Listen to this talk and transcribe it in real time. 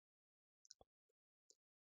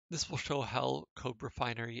This will show how Code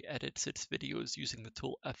Refinery edits its videos using the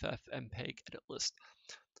tool ffmpeg-editlist.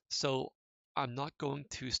 So I'm not going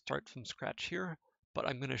to start from scratch here, but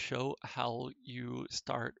I'm going to show how you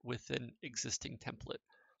start with an existing template.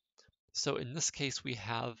 So in this case, we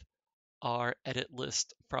have our edit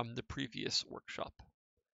list from the previous workshop.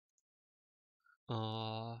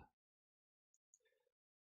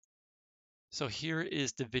 So here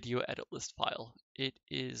is the video edit list file. It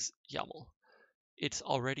is YAML. It's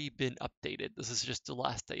already been updated. This is just the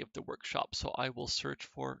last day of the workshop, so I will search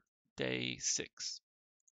for day 6.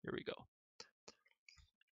 Here we go.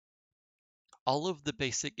 All of the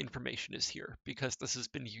basic information is here because this has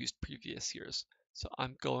been used previous years. So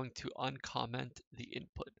I'm going to uncomment the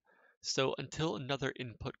input. So until another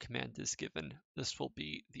input command is given, this will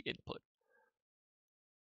be the input.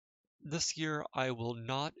 This year, I will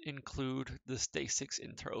not include this day 6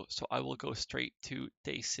 intro, so I will go straight to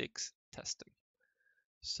day 6 testing.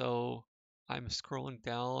 So I'm scrolling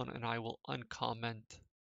down and I will uncomment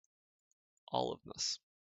all of this.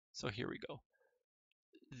 So here we go.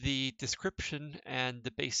 The description and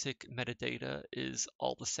the basic metadata is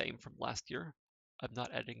all the same from last year. I'm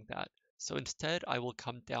not editing that. So instead, I will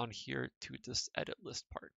come down here to this edit list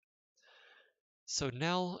part. So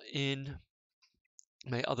now in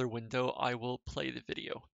my other window, I will play the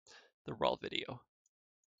video, the raw video.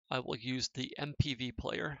 I will use the MPV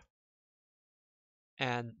player,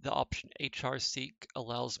 and the option HR seek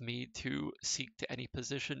allows me to seek to any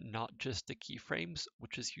position, not just the keyframes,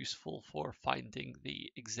 which is useful for finding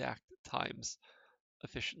the exact times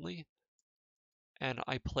efficiently. And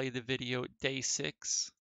I play the video day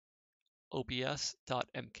 6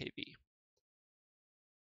 obs.mkv.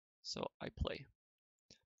 So I play.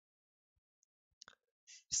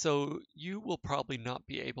 So you will probably not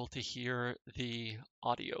be able to hear the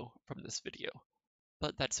audio from this video,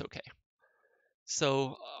 but that's okay.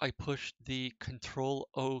 So I push the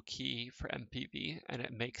Control-O key for MPV and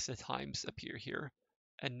it makes the times appear here.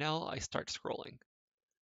 And now I start scrolling.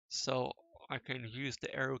 So I can use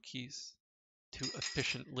the arrow keys to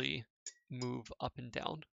efficiently move up and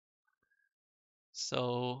down.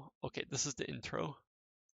 So, okay, this is the intro.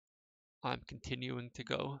 I'm continuing to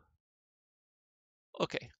go.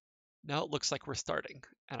 Okay, now it looks like we're starting,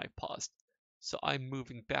 and I paused. So I'm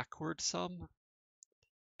moving backward some,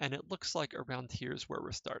 and it looks like around here is where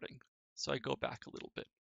we're starting. So I go back a little bit.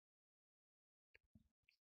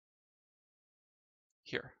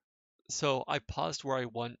 Here. So I paused where I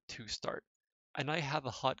want to start, and I have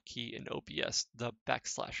a hotkey in OBS, the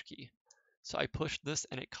 / key. So I push this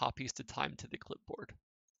and it copies the time to the clipboard.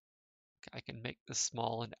 Okay, I can make this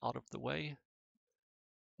small and out of the way.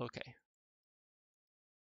 Okay.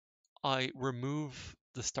 I remove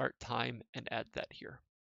the start time and add that here.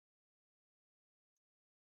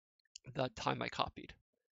 The time I copied.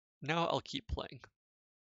 Now I'll keep playing.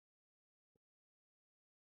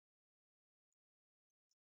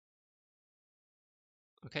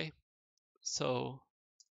 Okay, so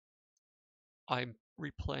I'm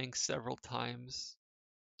replaying several times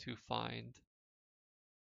to find.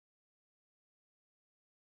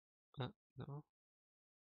 No.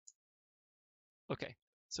 Okay,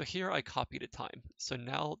 so here I copied a time. So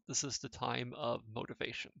now this is the time of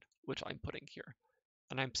motivation, which I'm putting here.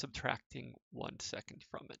 And I'm subtracting 1 second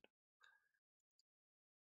from it.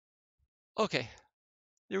 Okay,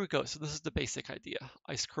 there we go. So this is the basic idea.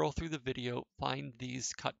 I scroll through the video, find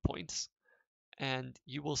these cut points, and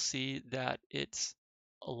you will see that it's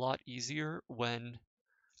a lot easier when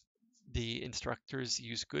the instructors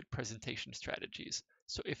use good presentation strategies.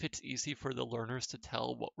 So if it's easy for the learners to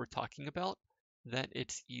tell what we're talking about, then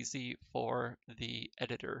it's easy for the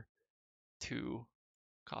editor to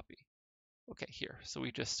copy. Okay, here, so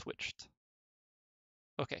we just switched.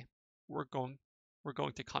 Okay, we're going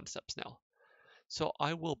to concepts now. So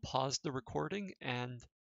I will pause the recording and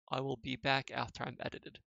I will be back after I'm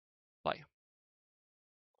edited. Bye.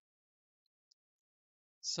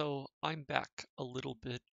 So I'm back a little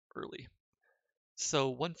bit early. So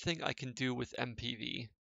one thing I can do with MPV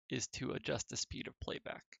is to adjust the speed of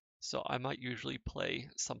playback. So I might usually play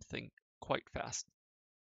something quite fast,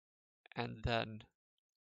 and then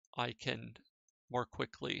I can more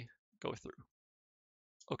quickly go through.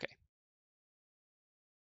 Okay.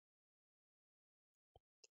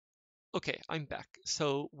 Okay, I'm back.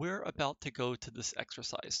 So we're about to go to this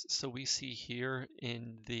exercise. So we see here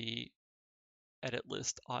in the edit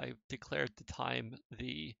list, I've declared the time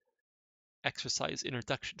the exercise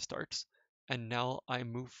introduction starts, and now I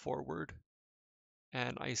move forward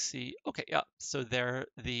and I see, okay, yeah, so there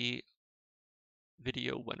the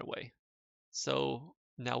video went away. So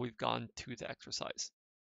now we've gone to the exercise.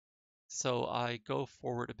 So I go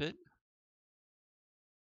forward a bit.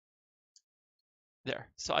 There.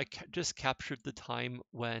 So I just captured the time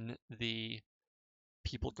when the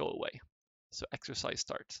people go away. So exercise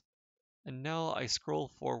starts. And now I scroll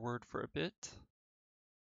forward for a bit.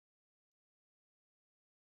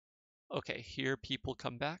 Okay, here people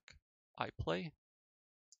come back. I play.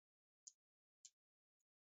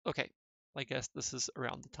 Okay, I guess this is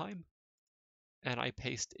around the time. And I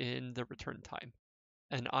paste in the return time.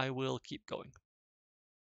 And I will keep going.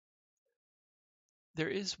 There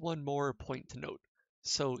is one more point to note.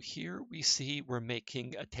 So here we see we're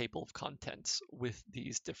making a table of contents with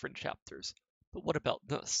these different chapters. But what about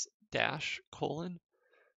this? Dash, colon.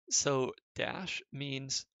 So dash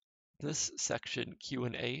means this section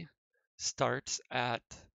Q&A starts at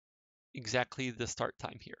exactly the start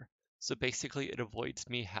time here. So basically it avoids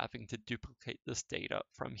me having to duplicate this data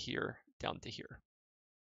from here down to here.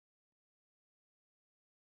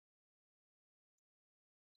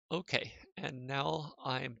 Okay, and now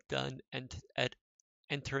I'm done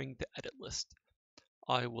entering the edit list.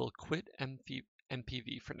 I will quit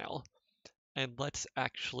MPV for now, and let's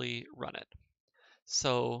actually run it.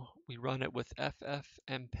 So we run it with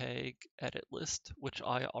ffmpeg-editlist, which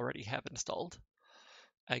I already have installed.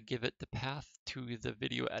 I give it the path to the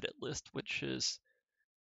video edit list, which is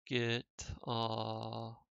git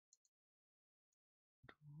 9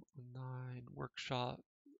 workshop.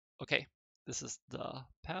 Okay, this is the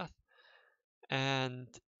path. And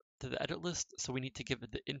to the edit list, so we need to give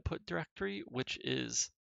it the input directory, which is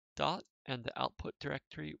dot, and the output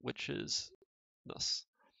directory, which is this.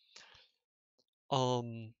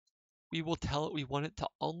 We will tell it we want it to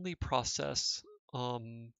only process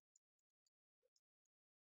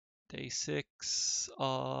day 6.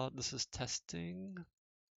 This is testing,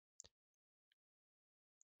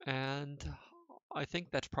 and I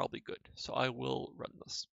think that's probably good. So I will run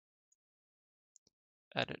this.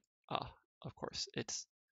 Edit. Of course,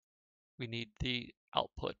 we need the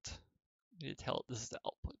output. We need to tell it this is the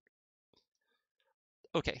output.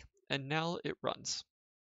 Okay, and now it runs.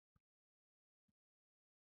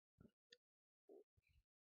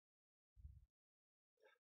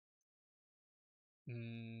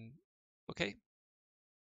 Okay,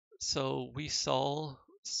 so we saw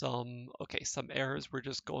some errors. We're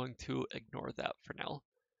just going to ignore that for now.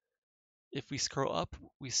 If we scroll up,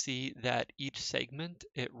 we see that each segment,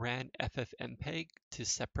 it ran ffmpeg to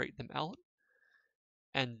separate them out,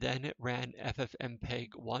 and then it ran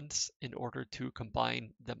ffmpeg once in order to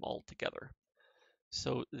combine them all together.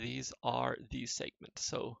 So these are these segments.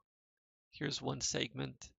 So here's one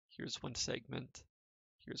segment, here's one segment,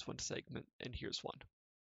 here's one segment, and here's one.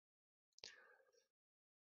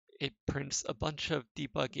 It prints a bunch of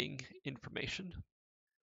debugging information,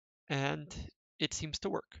 and it seems to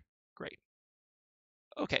work. Great.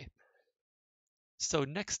 Okay, so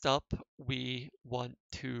next up, we want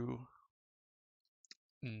to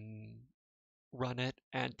run it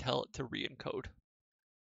and tell it to re-encode.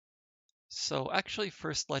 So actually,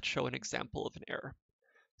 first let's show an example of an error.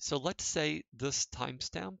 So let's say this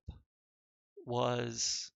timestamp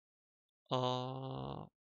was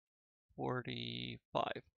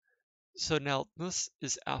 45. So now this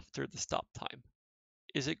is after the stop time.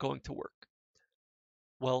 Is it going to work?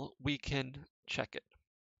 Well, we can check it.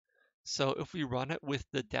 So if we run it with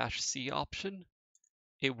the -c option,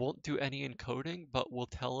 it won't do any encoding, but will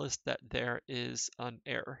tell us that there is an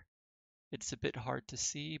error. It's a bit hard to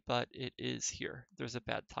see, but it is here. There's a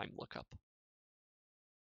bad time lookup.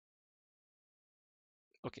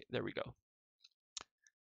 Okay, there we go.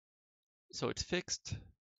 So it's fixed.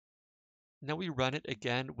 Now we run it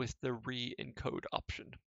again with the re-encode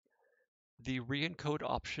option. The re-encode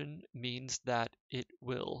option means that it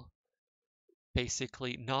will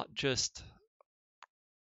basically not just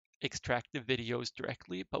extract the videos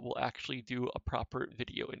directly, but will actually do a proper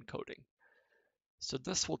video encoding. So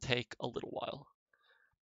this will take a little while.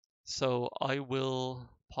 So I will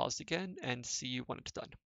pause again and see when it's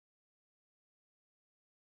done.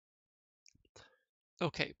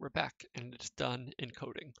 Okay, we're back and it's done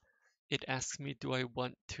encoding. It asks me, do I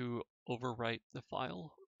want to overwrite the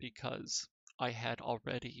file because I had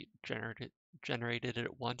already generated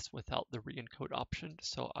it once without the re-encode option.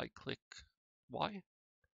 So I click Y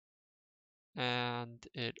and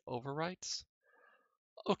it overwrites.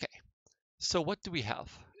 Okay, so what do we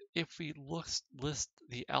have? If we list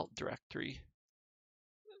the out directory,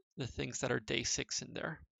 the things that are day 6 in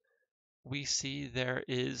there, we see there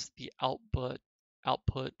is the output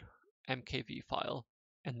mkv file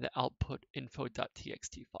and the output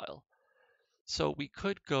info.txt file. So we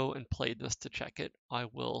could go and play this to check it. I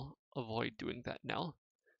will avoid doing that now.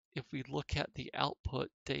 if we look at the output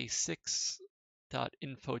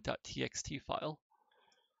day6.info.txt file,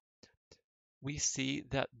 we see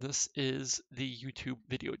that this is the YouTube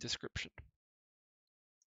video description.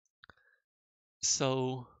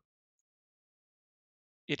 So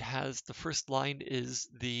it has, the first line is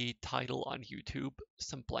the title on YouTube,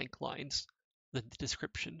 some blank lines, then the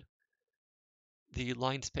description. The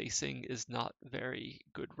line spacing is not very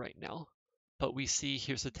good right now, but we see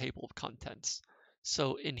here's a table of contents.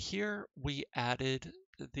 So in here, we added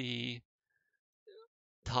the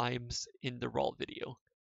times in the raw video,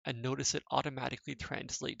 and notice it automatically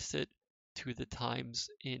translates it to the times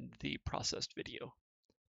in the processed video.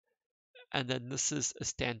 And then this is a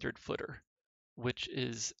standard footer, which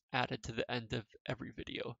is added to the end of every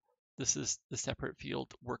video. This is the separate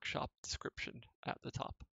field workshop description at the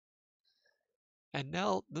top. And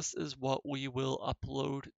now this is what we will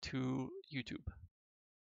upload to YouTube.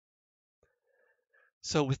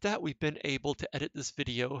 So with that, we've been able to edit this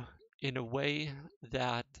video in a way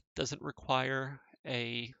that doesn't require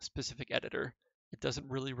a specific editor. It doesn't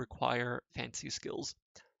really require fancy skills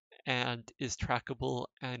and is trackable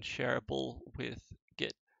and shareable with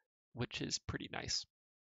Git, which is pretty nice.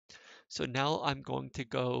 So now I'm going to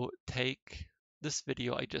go take this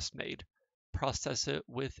video I just made, process it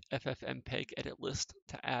with ffmpeg-editlist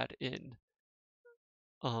to add in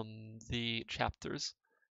the chapters,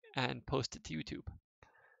 and post it to YouTube.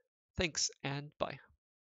 Thanks and bye.